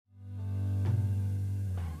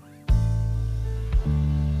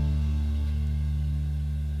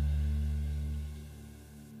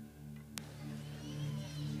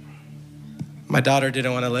My daughter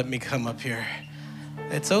didn't want to let me come up here.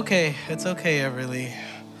 It's okay, Everly.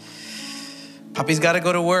 Poppy's got to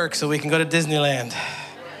go to work so we can go to Disneyland.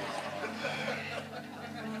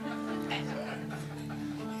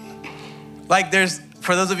 Like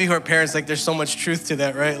for those of you who are parents, like there's so much truth to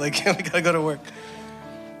that, right? Like we got to go to work.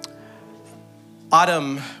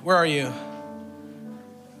 Autumn, where are you?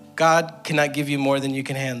 God cannot give you more than you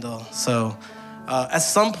can handle. So at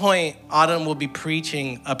some point, Autumn will be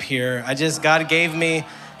preaching up here. God gave me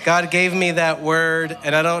that word,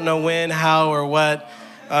 and I don't know when, how, or what.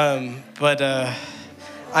 But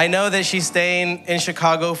I know that she's staying in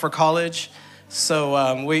Chicago for college.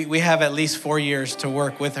 So we have at least 4 years to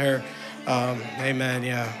work with her. Amen,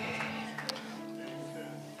 yeah.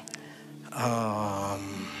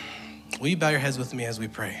 Will you bow your heads with me as we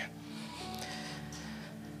pray?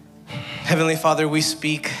 Heavenly Father, we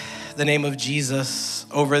speak the name of Jesus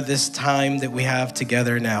over this time that we have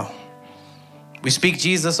together now. We speak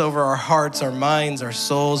Jesus over our hearts, our minds, our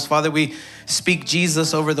souls. Father, we speak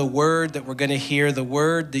Jesus over the word that we're going to hear, the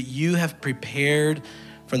word that you have prepared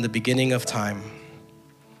from the beginning of time.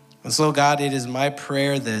 And so, God, it is my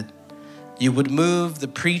prayer that you would move the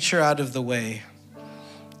preacher out of the way,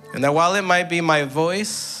 and that while it might be my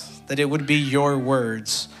voice, that it would be your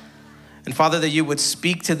words. And Father, that you would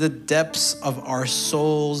speak to the depths of our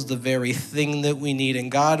souls, the very thing that we need.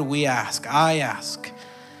 And God, I ask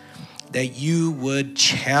that you would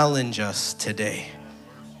challenge us today.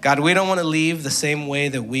 God, we don't want to leave the same way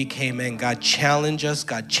that we came in. God, challenge us.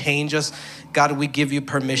 God, change us. God, we give you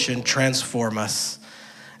permission, transform us.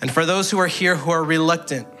 And for those who are here who are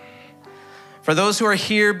reluctant, for those who are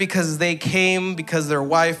here because they came because their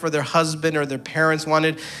wife or their husband or their parents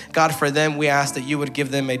wanted, God, for them, we ask that you would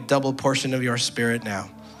give them a double portion of your spirit now.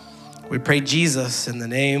 We pray, Jesus, in the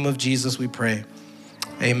name of Jesus, we pray.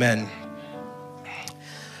 Amen.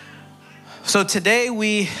 So today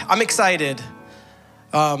I'm excited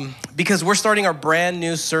because we're starting our brand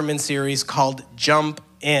new sermon series called Jump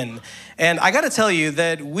In. And I got to tell you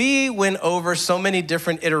that we went over so many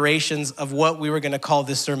different iterations of what we were going to call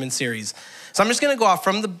this sermon series. So I'm just going to go off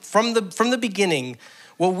from the beginning.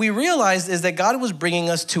 What we realized is that God was bringing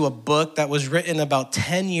us to a book that was written about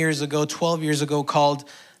 10 years ago, 12 years ago, called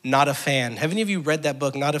Not a Fan. Have any of you read that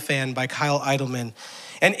book, Not a Fan, by Kyle Idleman?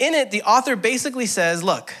 And in it, the author basically says,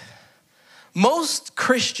 look, most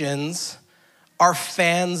Christians are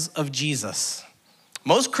fans of Jesus.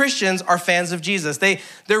 Most Christians are fans of Jesus. They're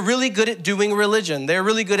really good at doing religion. They're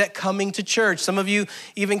really good at coming to church. Some of you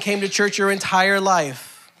even came to church your entire life.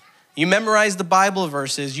 You memorized the Bible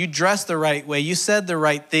verses. You dressed the right way. You said the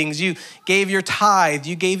right things. You gave your tithe.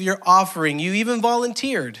 You gave your offering. You even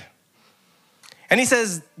volunteered. And he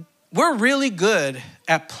says, we're really good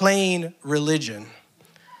at playing religion.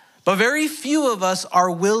 But very few of us are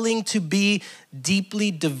willing to be deeply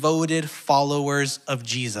devoted followers of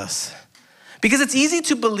Jesus. Because it's easy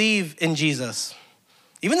to believe in Jesus.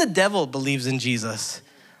 Even the devil believes in Jesus.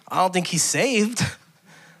 I don't think he's saved,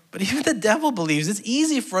 but even the devil believes. It's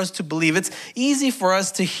easy for us to believe. It's easy for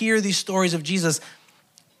us to hear these stories of Jesus,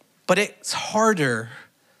 but it's harder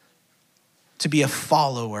to be a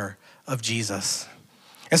follower of Jesus.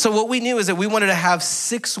 And so what we knew is that we wanted to have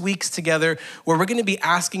 6 weeks together where we're going to be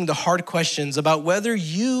asking the hard questions about whether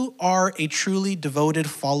you are a truly devoted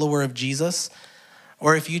follower of Jesus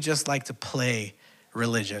or if you just like to play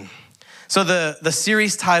religion. So the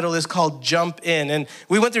series title is called Jump In, and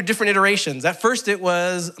we went through different iterations. At first it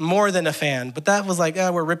was More Than a Fan, but that was like,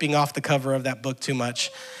 we're ripping off the cover of that book too much.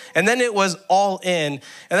 And then it was All In. And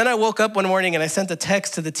then I woke up one morning and I sent a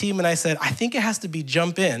text to the team and I said, I think it has to be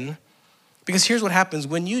Jump In, because here's what happens.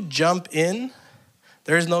 When you jump in,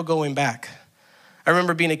 there's no going back. I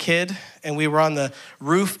remember being a kid and we were on the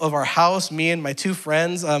roof of our house, me and my 2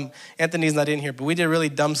 friends. Anthony's not in here, but we did really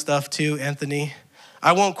dumb stuff too, Anthony.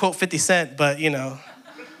 I won't quote 50 Cent, but I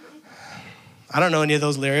don't know any of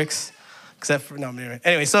those lyrics, except for,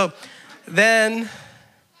 anyway, so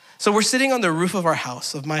we're sitting on the roof of our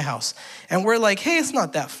house, of my house, and we're like, hey, it's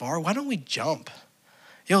not that far. Why don't we jump?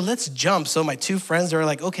 Let's jump. So my 2 friends, they're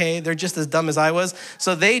like, okay, they're just as dumb as I was.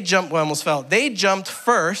 So they jumped, I almost fell. They jumped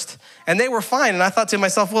first and they were fine. And I thought to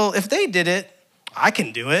myself, well, if they did it, I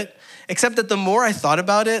can do it. Except that the more I thought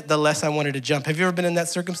about it, the less I wanted to jump. Have you ever been in that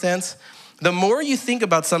circumstance? The more you think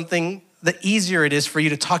about something, the easier it is for you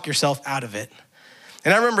to talk yourself out of it.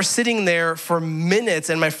 And I remember sitting there for minutes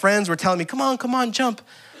and my friends were telling me, come on, jump.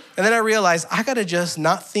 And then I realized I got to just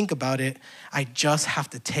not think about it. I just have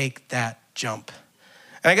to take that jump.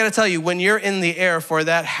 And I got to tell you, when you're in the air for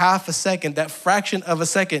that half a second, that fraction of a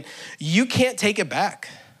second, you can't take it back.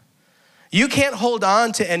 You can't hold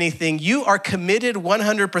on to anything. You are committed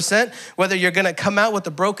 100%, whether you're gonna come out with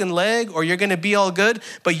a broken leg or you're gonna be all good,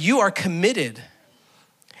 but you are committed.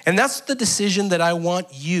 And that's the decision that I want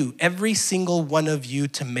you, every single one of you,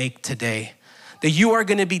 to make today. That you are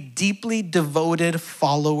gonna be deeply devoted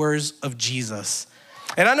followers of Jesus.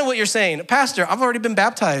 And I know what you're saying. Pastor, I've already been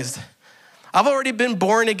baptized. I've already been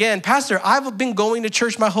born again. Pastor, I've been going to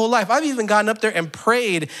church my whole life. I've even gotten up there and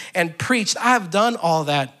prayed and preached. I've done all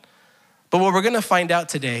that. But what we're gonna find out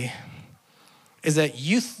today is that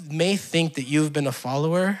you may think that you've been a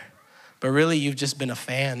follower, but really you've just been a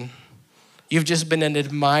fan. You've just been an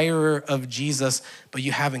admirer of Jesus, but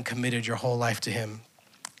you haven't committed your whole life to him.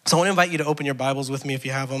 So I wanna invite you to open your Bibles with me, if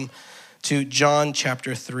you have them, to John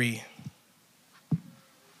chapter 3.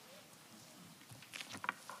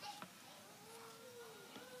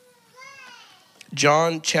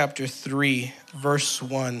 John chapter 3, verse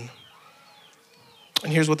 1.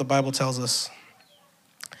 And here's what the Bible tells us.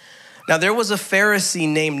 Now there was a Pharisee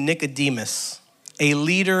named Nicodemus, a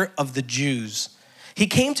leader of the Jews. He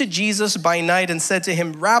came to Jesus by night and said to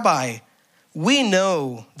him, Rabbi, we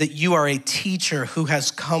know that you are a teacher who has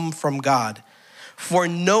come from God, for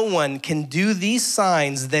no one can do these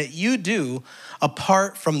signs that you do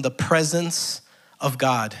apart from the presence of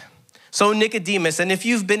God. So Nicodemus, and if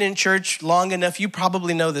you've been in church long enough, you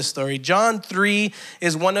probably know this story. John 3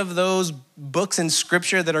 is one of those books in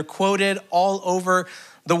scripture that are quoted all over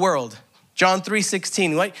the world. John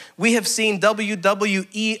 3:16, right? We have seen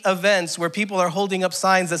WWE events where people are holding up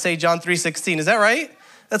signs that say John 3:16. Is that right?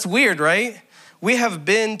 That's weird, right? We have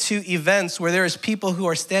been to events where there is people who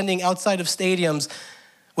are standing outside of stadiums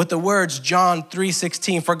with the words John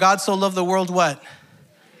 3:16. For God so loved the world, what?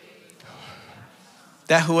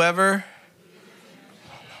 That whoever,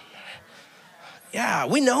 yeah,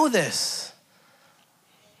 we know this.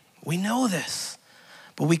 We know this.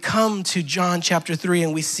 But we come to John chapter 3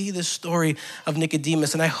 and we see this story of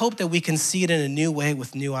Nicodemus. And I hope that we can see it in a new way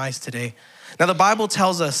with new eyes today. Now the Bible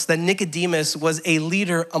tells us that Nicodemus was a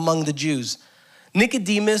leader among the Jews.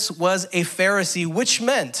 Nicodemus was a Pharisee, which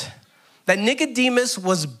meant that Nicodemus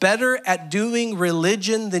was better at doing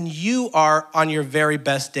religion than you are on your very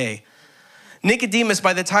best day. Nicodemus,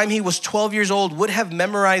 by the time he was 12 years old, would have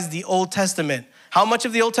memorized the Old Testament. How much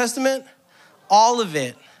of the Old Testament? All of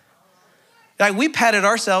it. Like, we patted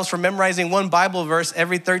ourselves for memorizing one Bible verse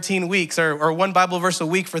every 13 weeks or one Bible verse a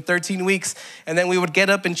week for 13 weeks. And then we would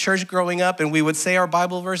get up in church growing up and we would say our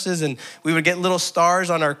Bible verses and we would get little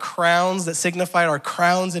stars on our crowns that signified our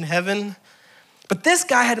crowns in heaven. But this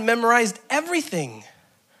guy had memorized everything.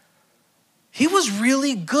 He was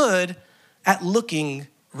really good at looking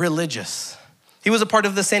religious. He was a part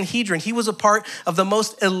of the Sanhedrin. He was a part of the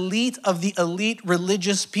most elite of the elite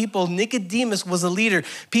religious people. Nicodemus was a leader.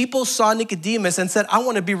 People saw Nicodemus and said, I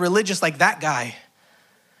want to be religious like that guy.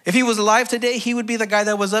 If he was alive today, he would be the guy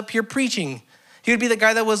that was up here preaching. He would be the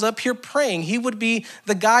guy that was up here praying. He would be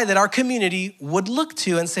the guy that our community would look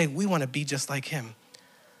to and say, we want to be just like him.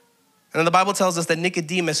 And then the Bible tells us that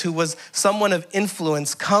Nicodemus, who was someone of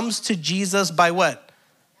influence, comes to Jesus by what?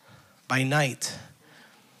 By night.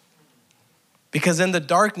 Because in the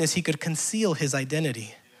darkness, he could conceal his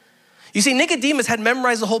identity. You see, Nicodemus had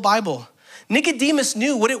memorized the whole Bible. Nicodemus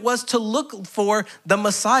knew what it was to look for the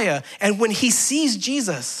Messiah. And when he sees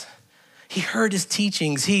Jesus, he heard his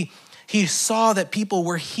teachings. He saw that people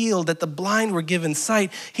were healed, that the blind were given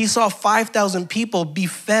sight. He saw 5,000 people be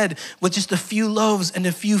fed with just a few loaves and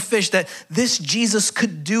a few fish, that this Jesus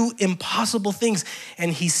could do impossible things.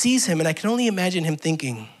 And he sees him, and I can only imagine him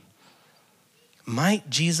thinking, might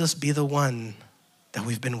Jesus be the one that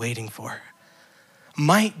we've been waiting for?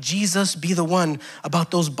 Might Jesus be the one about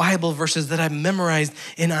those Bible verses that I memorized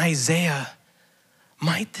in Isaiah?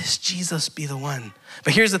 Might this Jesus be the one?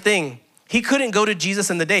 But here's the thing. He couldn't go to Jesus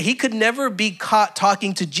in the day. He could never be caught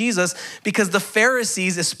talking to Jesus because the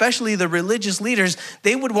Pharisees, especially the religious leaders,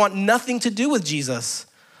 they would want nothing to do with Jesus.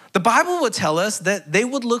 The Bible would tell us that they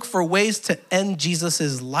would look for ways to end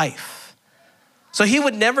Jesus's life. So he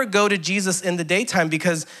would never go to Jesus in the daytime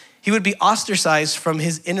because he would be ostracized from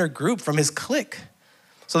his inner group, from his clique.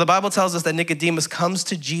 So the Bible tells us that Nicodemus comes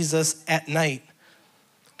to Jesus at night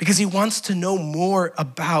because he wants to know more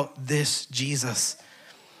about this Jesus.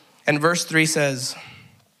 And verse 3 says,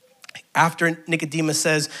 after Nicodemus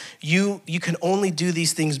says, you can only do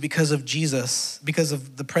these things because of Jesus, because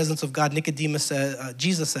of the presence of God, Jesus says,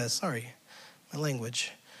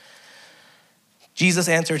 Jesus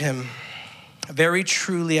answered him, very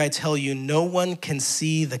truly, I tell you, no one can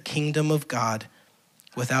see the kingdom of God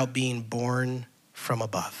without being born from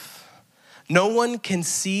above. No one can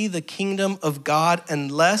see the kingdom of God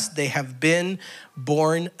unless they have been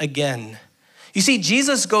born again. You see,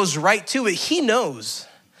 Jesus goes right to it. He knows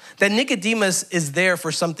that Nicodemus is there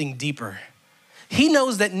for something deeper. He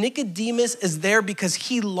knows that Nicodemus is there because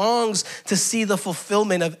he longs to see the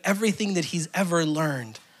fulfillment of everything that he's ever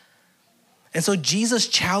learned. And so Jesus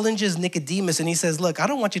challenges Nicodemus and he says, look, I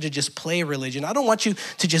don't want you to just play religion. I don't want you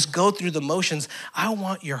to just go through the motions. I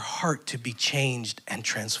want your heart to be changed and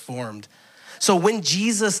transformed. So when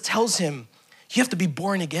Jesus tells him, you have to be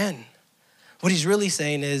born again, what he's really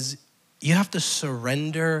saying is you have to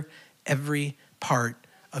surrender every part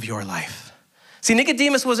of your life. See,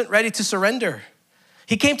 Nicodemus wasn't ready to surrender.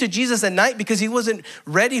 He came to Jesus at night because he wasn't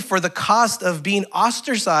ready for the cost of being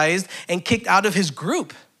ostracized and kicked out of his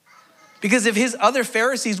group. Because if his other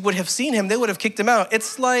Pharisees would have seen him, they would have kicked him out.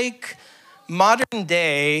 It's like modern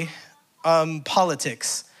day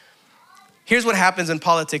politics. Here's what happens in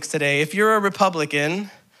politics today. If you're a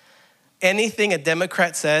Republican, anything a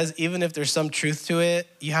Democrat says, even if there's some truth to it,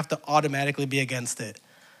 you have to automatically be against it.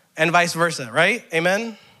 And vice versa, right?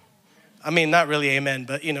 Amen? I mean, not really amen,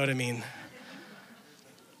 but you know what I mean.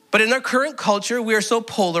 But in our current culture, we are so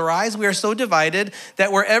polarized, we are so divided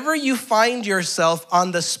that wherever you find yourself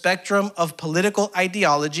on the spectrum of political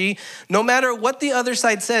ideology, no matter what the other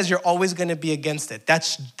side says, you're always going to be against it.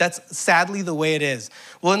 That's sadly the way it is.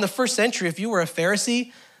 Well, in the first century, if you were a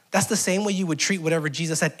Pharisee, that's the same way you would treat whatever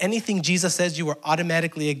Jesus said. Anything Jesus says, you were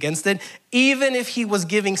automatically against it, even if he was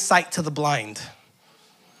giving sight to the blind,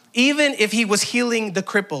 even if he was healing the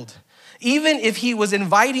crippled. Even if he was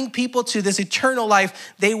inviting people to this eternal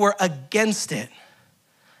life, they were against it.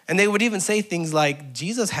 And they would even say things like,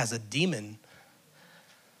 Jesus has a demon.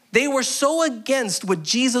 They were so against what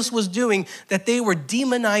Jesus was doing that they were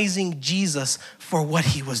demonizing Jesus for what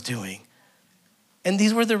he was doing. And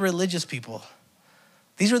these were the religious people.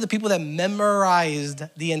 These were the people that memorized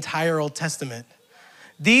the entire Old Testament.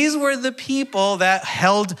 These were the people that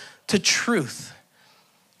held to truth.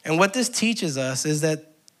 And what this teaches us is that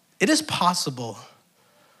it is possible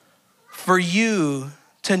for you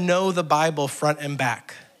to know the Bible front and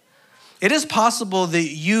back. It is possible that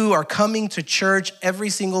you are coming to church every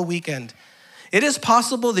single weekend. It is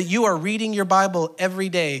possible that you are reading your Bible every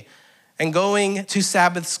day and going to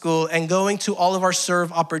Sabbath school and going to all of our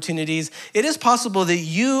serve opportunities. It is possible that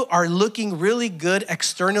you are looking really good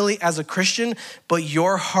externally as a Christian, but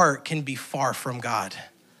your heart can be far from God.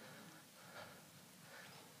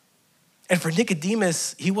 And for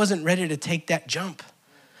Nicodemus, he wasn't ready to take that jump.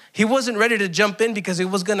 He wasn't ready to jump in because it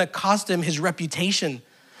was going to cost him his reputation.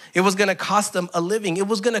 It was going to cost him a living. It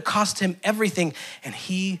was going to cost him everything. And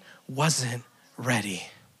he wasn't ready.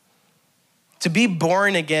 To be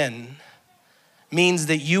born again means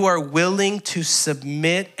that you are willing to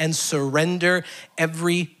submit and surrender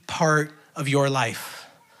every part of your life.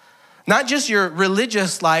 Not just your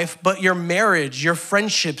religious life, but your marriage, your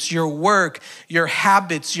friendships, your work, your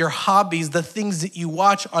habits, your hobbies, the things that you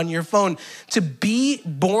watch on your phone. To be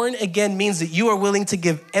born again means that you are willing to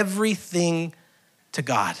give everything to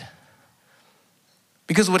God.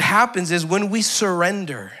 Because what happens is when we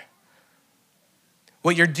surrender,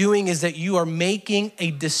 what you're doing is that you are making a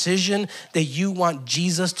decision that you want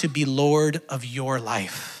Jesus to be Lord of your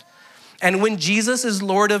life. And when Jesus is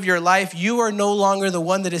Lord of your life, you are no longer the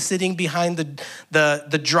one that is sitting behind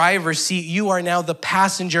the driver's seat. You are now the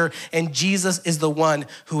passenger, and Jesus is the one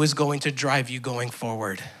who is going to drive you going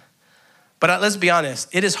forward. But let's be honest,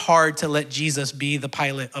 it is hard to let Jesus be the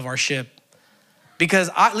pilot of our ship.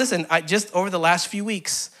 Because I just over the last few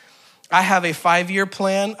weeks, I have a 5-year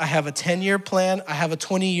plan, I have a 10-year plan, I have a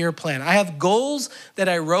 20-year plan. I have goals that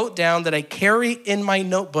I wrote down that I carry in my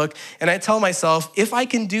notebook, and I tell myself, if I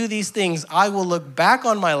can do these things, I will look back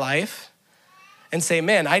on my life and say,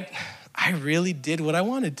 man, I really did what I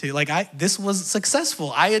wanted to. This was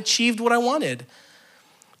successful. I achieved what I wanted.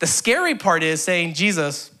 The scary part is saying,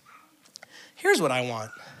 Jesus, here's what I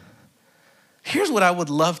want. Here's what I would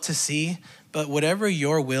love to see, but whatever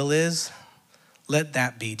your will is, let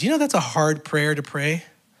that be. Do you know that's a hard prayer to pray?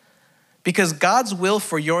 Because God's will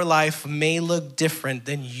for your life may look different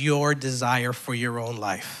than your desire for your own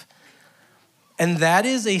life. And that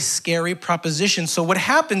is a scary proposition. So what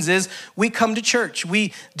happens is we come to church,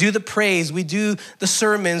 we do the praise, we do the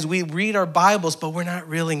sermons, we read our Bibles, but we're not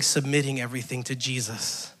really submitting everything to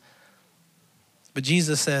Jesus. But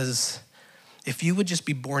Jesus says, if you would just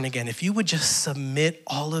be born again, if you would just submit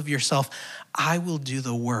all of yourself, I will do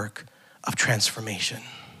the work of transformation.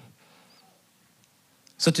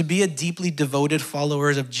 So to be a deeply devoted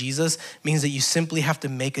follower of Jesus means that you simply have to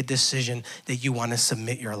make a decision that you want to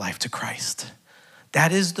submit your life to Christ.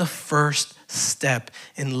 That is the first step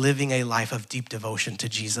in living a life of deep devotion to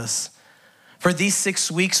Jesus. For these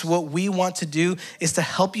 6 weeks, what we want to do is to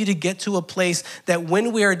help you to get to a place that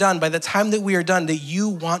when we are done, by the time that we are done, that you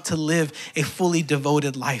want to live a fully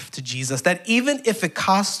devoted life to Jesus. That even if it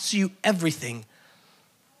costs you everything,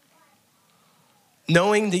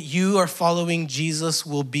 knowing that you are following Jesus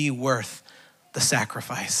will be worth the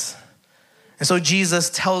sacrifice. And so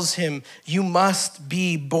Jesus tells him, you must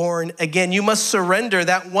be born again. You must surrender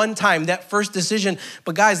that one time, that first decision.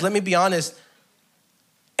 But guys, let me be honest.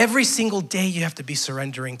 Every single day you have to be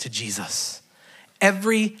surrendering to Jesus.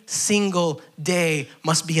 Every single day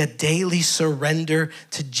must be a daily surrender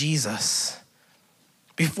to Jesus.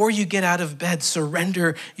 Before you get out of bed,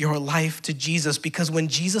 surrender your life to Jesus, because when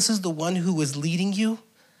Jesus is the one who is leading you,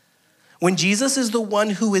 when Jesus is the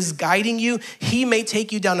one who is guiding you, he may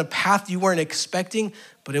take you down a path you weren't expecting,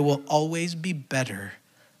 but it will always be better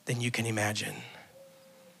than you can imagine.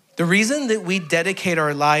 The reason that we dedicate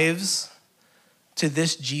our lives to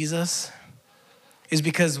this Jesus is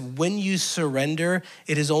because when you surrender,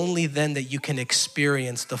 it is only then that you can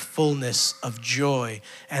experience the fullness of joy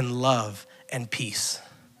and love and peace.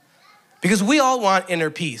 Because we all want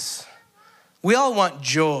inner peace. We all want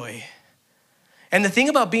joy. And the thing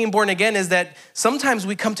about being born again is that sometimes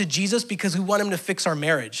we come to Jesus because we want him to fix our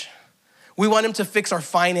marriage. We want him to fix our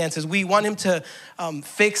finances. We want him to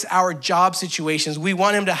fix our job situations. We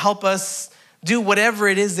want him to help us do whatever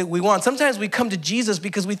it is that we want. Sometimes we come to Jesus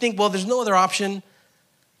because we think, well, there's no other option.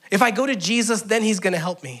 If I go to Jesus, then he's gonna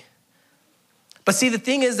help me. But see, the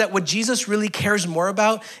thing is that what Jesus really cares more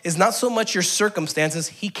about is not so much your circumstances.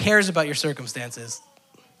 He cares about your circumstances,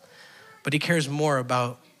 but he cares more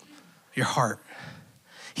about your heart.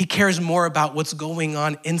 He cares more about what's going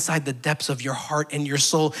on inside the depths of your heart and your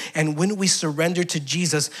soul. And when we surrender to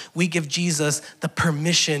Jesus, we give Jesus the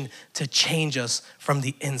permission to change us from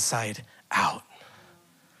the inside out.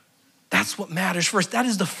 That's what matters first. That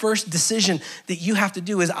is the first decision that you have to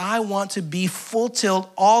do is I want to be full tilt,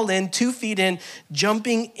 all in, 2 feet in,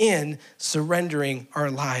 jumping in, surrendering our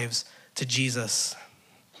lives to Jesus.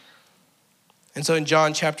 And so in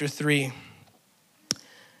John chapter 3,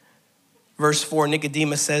 verse 4,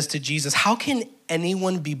 Nicodemus says to Jesus, how can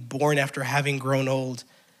anyone be born after having grown old?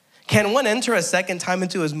 Can one enter a second time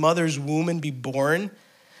into his mother's womb and be born?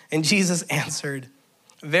 And Jesus answered,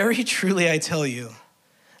 very truly I tell you,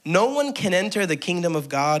 no one can enter the kingdom of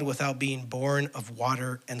God without being born of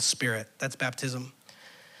water and spirit. That's baptism.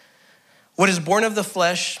 What is born of the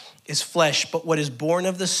flesh is flesh, but what is born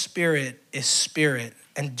of the spirit is spirit.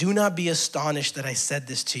 And do not be astonished that I said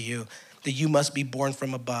this to you, that you must be born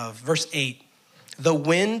from above. Verse 8, the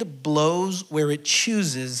wind blows where it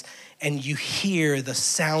chooses, and you hear the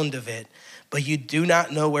sound of it, but you do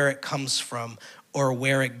not know where it comes from or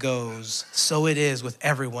where it goes. So it is with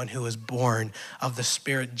everyone who is born of the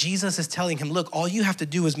Spirit. Jesus is telling him, look, all you have to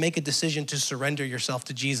do is make a decision to surrender yourself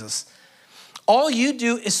to Jesus. All you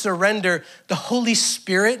do is surrender. The Holy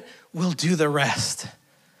Spirit will do the rest.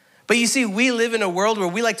 But you see, we live in a world where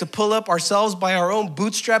we like to pull up ourselves by our own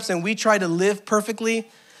bootstraps and we try to live perfectly.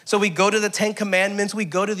 So we go to the 10 Commandments, we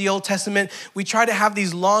go to the Old Testament, we try to have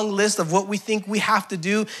these long lists of what we think we have to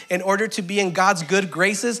do in order to be in God's good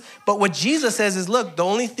graces. But what Jesus says is, look, the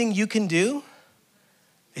only thing you can do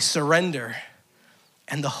is surrender,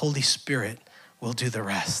 and the Holy Spirit will do the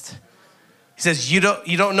rest. He says, you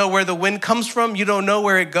don't know where the wind comes from, you don't know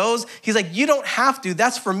where it goes. He's like, you don't have to,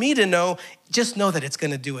 that's for me to know. Just know that it's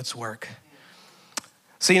gonna do its work.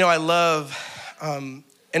 So, I love,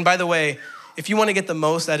 and by the way, if you want to get the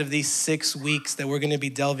most out of these 6 weeks that we're going to be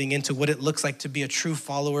delving into what it looks like to be a true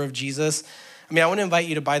follower of Jesus, I want to invite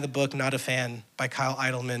you to buy the book, Not a Fan, by Kyle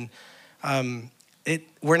Idleman.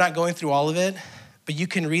 We're not going through all of it, but you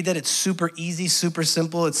can read that. It's super easy, super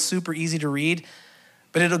simple. It's super easy to read,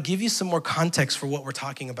 but it'll give you some more context for what we're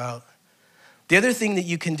talking about. The other thing that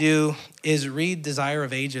you can do is read Desire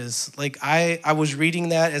of Ages. Like I was reading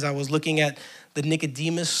that as I was looking at the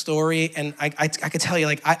Nicodemus story, and I could tell you,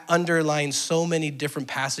 I underlined so many different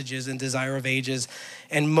passages in Desire of Ages,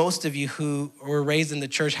 and most of you who were raised in the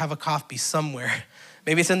church have a copy somewhere.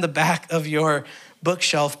 Maybe it's in the back of your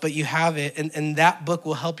bookshelf, but you have it, and that book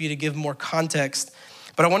will help you to give more context.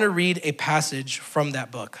 But I want to read a passage from that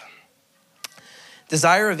book.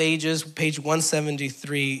 Desire of Ages, page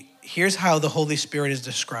 173, here's how the Holy Spirit is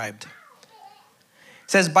described.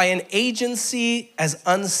 It says, by an agency as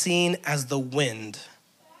unseen as the wind,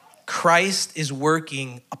 Christ is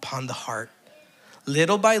working upon the heart.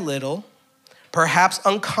 Little by little, perhaps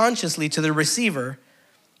unconsciously to the receiver,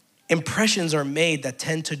 impressions are made that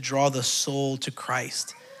tend to draw the soul to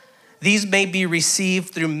Christ. These may be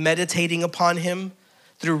received through meditating upon him,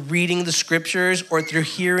 through reading the scriptures or through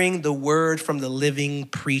hearing the word from the living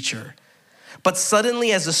preacher. But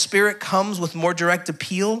suddenly, as the Spirit comes with more direct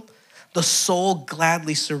appeal, the soul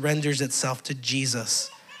gladly surrenders itself to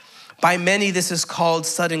Jesus. By many, this is called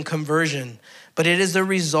sudden conversion, but it is the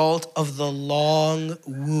result of the long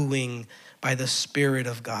wooing by the Spirit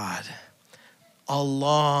of God. A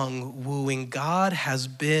long wooing. God has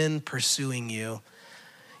been pursuing you.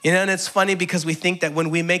 You know, and it's funny because we think that when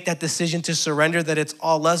we make that decision to surrender, that it's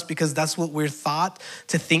all us because that's what we're taught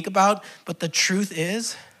to think about. But the truth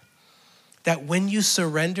is that when you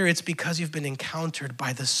surrender, it's because you've been encountered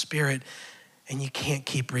by the Spirit and you can't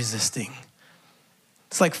keep resisting.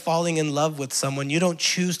 It's like falling in love with someone. You don't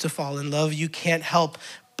choose to fall in love. You can't help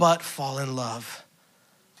but fall in love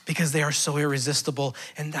because they are so irresistible.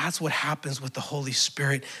 And that's what happens with the Holy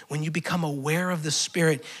Spirit. When you become aware of the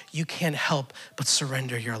Spirit, you can't help but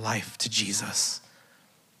surrender your life to Jesus.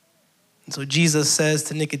 And so Jesus says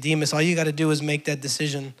to Nicodemus, all you got to do is make that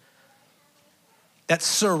decision. That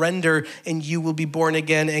surrender, and you will be born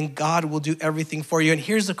again, and God will do everything for you. And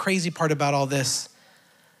here's the crazy part about all this.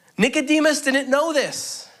 Nicodemus didn't know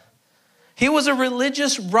this. He was a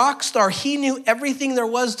religious rock star. He knew everything there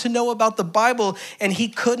was to know about the Bible, and he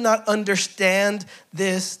could not understand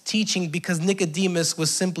this teaching because Nicodemus was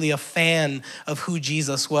simply a fan of who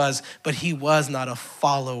Jesus was, but he was not a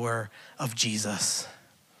follower of Jesus.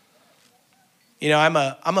 You know, I'm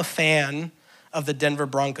a fan of the Denver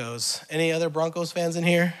Broncos. Any other Broncos fans in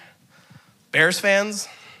here? Bears fans?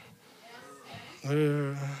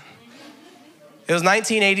 It was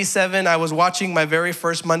 1987. I was watching my very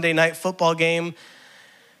first Monday night football game,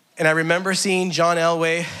 and I remember seeing John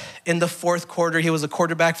Elway in the fourth quarter. He was a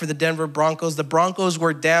quarterback for the Denver Broncos. The Broncos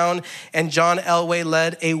were down, and John Elway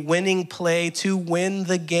led a winning play to win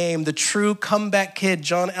the game. The true comeback kid,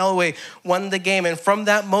 John Elway, won the game, and from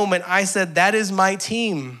that moment, I said, that is my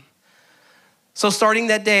team. So starting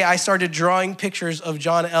that day, I started drawing pictures of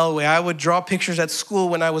John Elway. I would draw pictures at school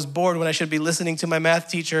when I was bored, when I should be listening to my math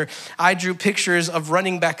teacher. I drew pictures of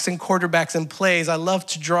running backs and quarterbacks and plays. I love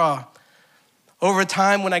to draw. Over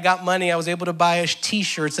time, when I got money, I was able to buy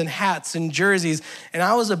t-shirts and hats and jerseys. And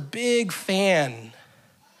I was a big fan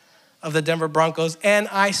of the Denver Broncos, and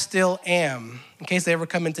I still am. In case they ever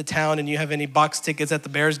come into town and you have any box tickets at the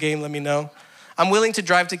Bears game, let me know. I'm willing to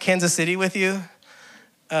drive to Kansas City with you.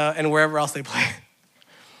 And wherever else they play.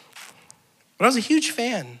 But I was a huge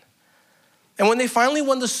fan. And when they finally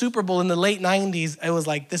won the Super Bowl in the late 90s, I was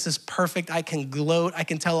like, this is perfect. I can gloat. I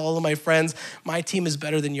can tell all of my friends, my team is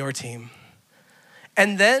better than your team.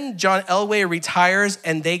 And then John Elway retires,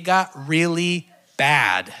 and they got really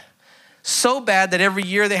bad. So bad that every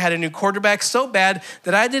year they had a new quarterback. So bad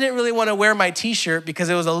that I didn't really want to wear my t-shirt because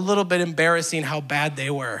it was a little bit embarrassing how bad they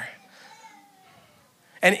were.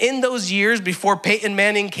 And in those years before Peyton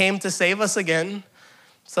Manning came to save us again,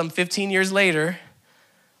 some 15 years later,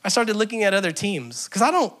 I started looking at other teams because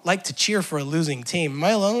I don't like to cheer for a losing team. Am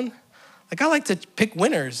I alone? Like, I like to pick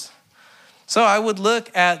winners. So I would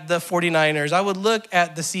look at the 49ers. I would look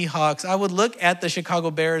at the Seahawks. I would look at the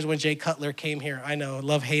Chicago Bears when Jay Cutler came here. I know,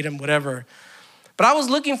 love, hate him, whatever. But I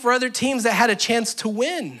was looking for other teams that had a chance to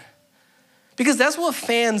win. Because that's what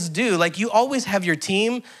fans do. Like, you always have your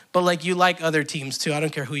team, but like, you like other teams too. I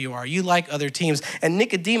don't care who you are. You like other teams. And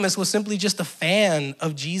Nicodemus was simply just a fan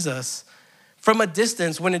of Jesus from a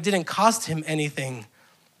distance when it didn't cost him anything.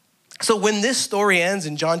 So when this story ends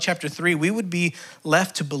in John chapter 3, we would be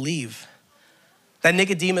left to believe that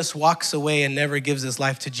Nicodemus walks away and never gives his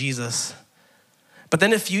life to Jesus. But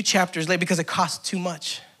then a few chapters later, because it cost too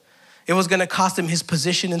much, it was going to cost him his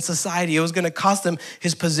position in society. It was going to cost him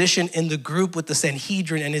his position in the group with the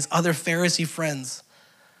Sanhedrin and his other Pharisee friends.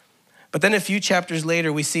 But then a few chapters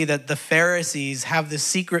later, we see that the Pharisees have this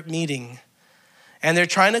secret meeting, and they're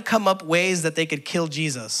trying to come up ways that they could kill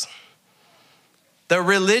Jesus. The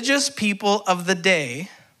religious people of the day,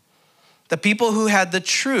 the people who had the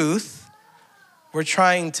truth, were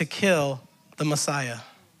trying to kill the Messiah.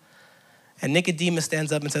 And Nicodemus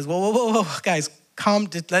stands up and says, whoa, guys,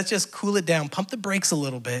 let's just cool it down. Pump the brakes a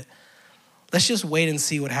little bit. Let's just wait and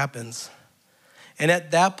see what happens. And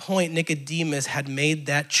at that point, Nicodemus had made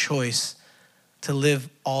that choice to live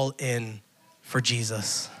all in for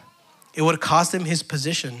Jesus. It would cost him his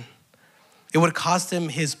position. It would cost him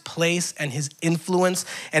his place and his influence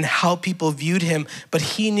and how people viewed him. But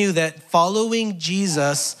he knew that following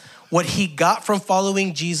Jesus, what he got from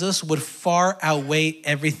following Jesus would far outweigh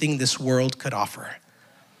everything this world could offer.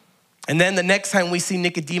 And then the next time we see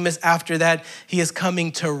Nicodemus after that, he is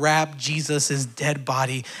coming to wrap Jesus' dead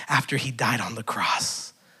body after he died on the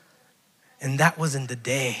cross. And that was in the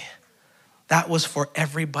day. That was for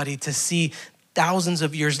everybody to see. thousands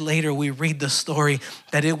of years later, we read the story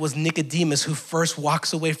that it was Nicodemus who first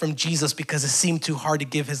walks away from Jesus because it seemed too hard to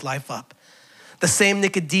give his life up. The same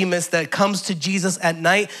Nicodemus that comes to Jesus at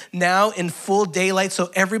night, now in full daylight so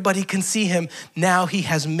everybody can see him, now he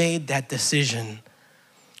has made that decision.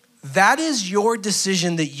 That is your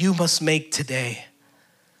decision that you must make today.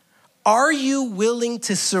 Are you willing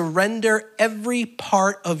to surrender every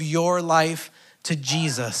part of your life to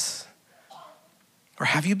Jesus? Or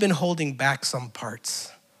have you been holding back some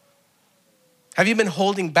parts? Have you been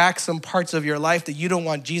holding back some parts of your life that you don't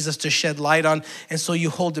want Jesus to shed light on, and so you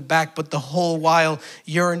hold it back, but the whole while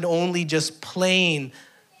you're only just playing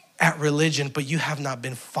at religion, but you have not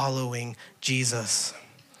been following Jesus?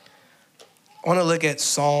 I want to look at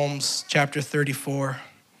Psalms chapter 34.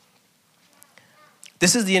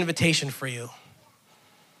 This is the invitation for you.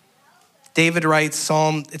 David writes,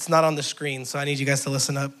 it's not on the screen, so I need you guys to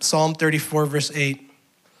listen up. Psalm 34, verse 8.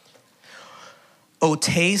 Oh,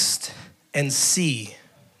 taste and see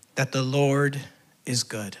that the Lord is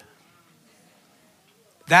good.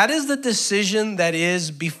 That is the decision that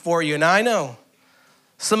is before you. Now I know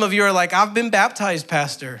some of you are like, I've been baptized,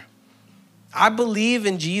 Pastor. I believe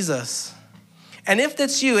in Jesus. And if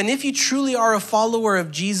that's you, and if you truly are a follower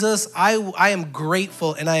of Jesus, I am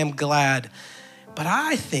grateful and I am glad. But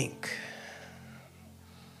I think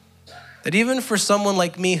that even for someone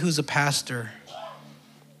like me who's a pastor,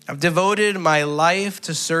 I've devoted my life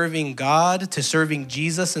to serving God, to serving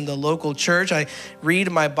Jesus in the local church. I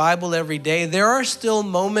read my Bible every day. There are still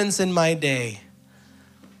moments in my day.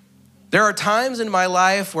 There are times in my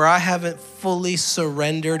life where I haven't fully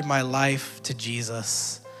surrendered my life to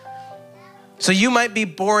Jesus. So you might be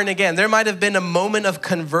born again. There might have been a moment of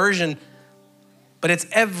conversion, but it's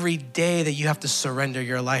every day that you have to surrender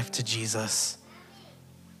your life to Jesus.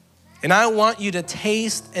 And I want you to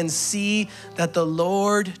taste and see that the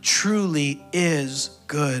Lord truly is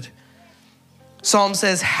good. Psalm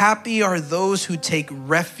says, happy are those who take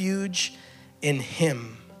refuge in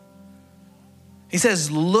him. He says,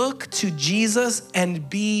 look to Jesus and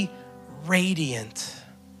be radiant.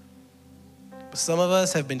 But some of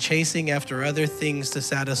us have been chasing after other things to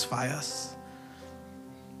satisfy us.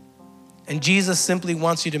 And Jesus simply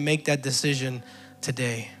wants you to make that decision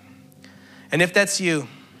today. And if that's you,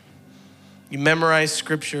 you memorize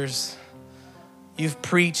scriptures, you've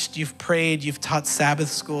preached, you've prayed, you've taught Sabbath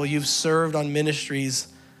school, you've served on ministries.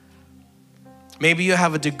 Maybe you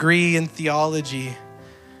have a degree in theology.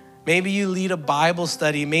 Maybe you lead a Bible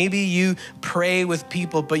study. Maybe you pray with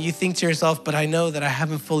people, but you think to yourself, but I know that I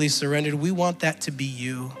haven't fully surrendered. We want that to be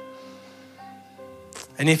you.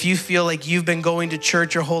 And if you feel like you've been going to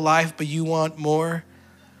church your whole life, but you want more,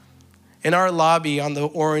 in our lobby on the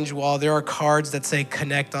orange wall, there are cards that say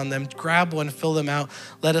connect on them. Grab one, fill them out.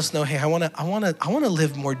 Let us know, hey, I want to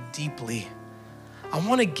live more deeply. I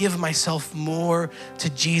want to give myself more to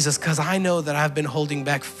Jesus because I know that I've been holding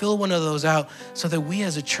back. Fill one of those out so that we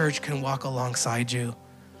as a church can walk alongside you.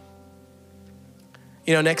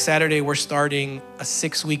 You know, next Saturday, we're starting a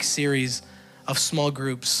 6-week series of small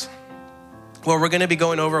groups where we're going to be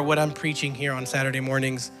going over what I'm preaching here on Saturday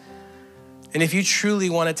mornings. And if you truly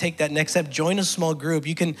want to take that next step, join a small group.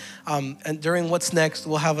 You can, and during What's Next,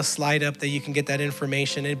 we'll have a slide up that you can get that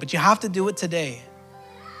information in, but you have to do it today.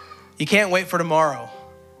 You can't wait for tomorrow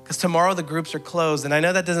because tomorrow the groups are closed. And I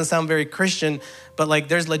know that doesn't sound very Christian, but like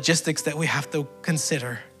there's logistics that we have to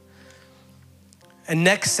consider. And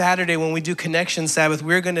next Saturday when we do Connection Sabbath,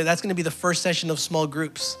 that's gonna be the first session of small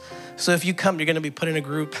groups. So if you come, you're gonna be put in a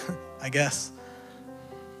group, I guess.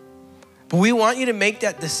 But we want you to make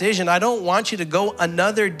that decision. I don't want you to go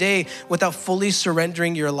another day without fully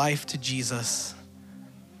surrendering your life to Jesus.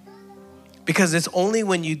 Because it's only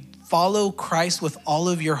when you follow Christ with all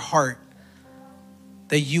of your heart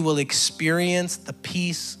that you will experience the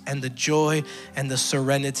peace and the joy and the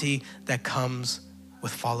serenity that comes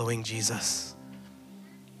with following Jesus.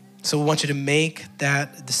 So we want you to make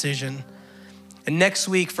that decision. And next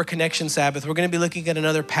week for Connection Sabbath, we're going to be looking at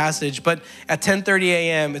another passage, but at 10:30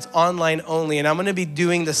 a.m., it's online only. And I'm going to be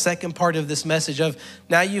doing the second part of this message of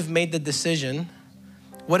now you've made the decision,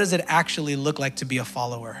 what does it actually look like to be a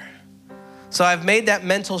follower? So I've made that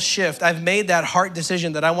mental shift. I've made that heart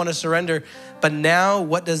decision that I want to surrender. But now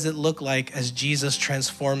what does it look like as Jesus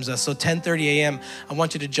transforms us? So 10:30 a.m., I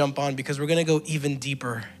want you to jump on because we're going to go even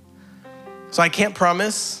deeper. So I can't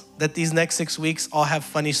promise that these next 6 weeks I'll have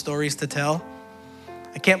funny stories to tell.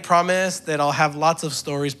 I can't promise that I'll have lots of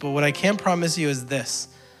stories, but what I can promise you is this.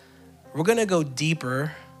 We're going to go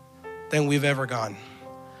deeper than we've ever gone.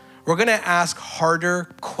 We're going to ask harder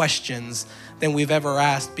questions than we've ever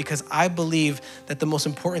asked because I believe that the most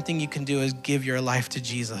important thing you can do is give your life to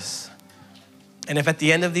Jesus. And if at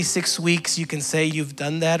the end of these 6 weeks you can say you've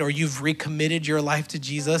done that or you've recommitted your life to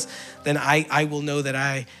Jesus, then I will know that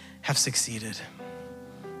I have succeeded.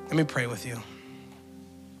 Let me pray with you.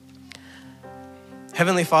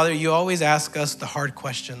 Heavenly Father, you always ask us the hard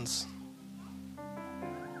questions.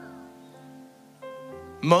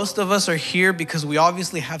 Most of us are here because we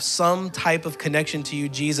obviously have some type of connection to you,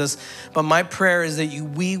 Jesus. But my prayer is that you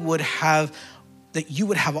would have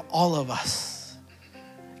all of us.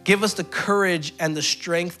 Give us the courage and the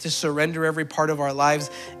strength to surrender every part of our lives,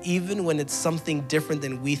 even when it's something different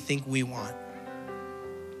than we think we want.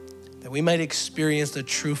 That we might experience the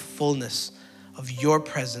true fullness of your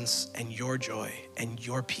presence and your joy and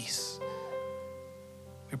your peace.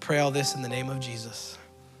 We pray all this in the name of Jesus.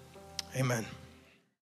 Amen.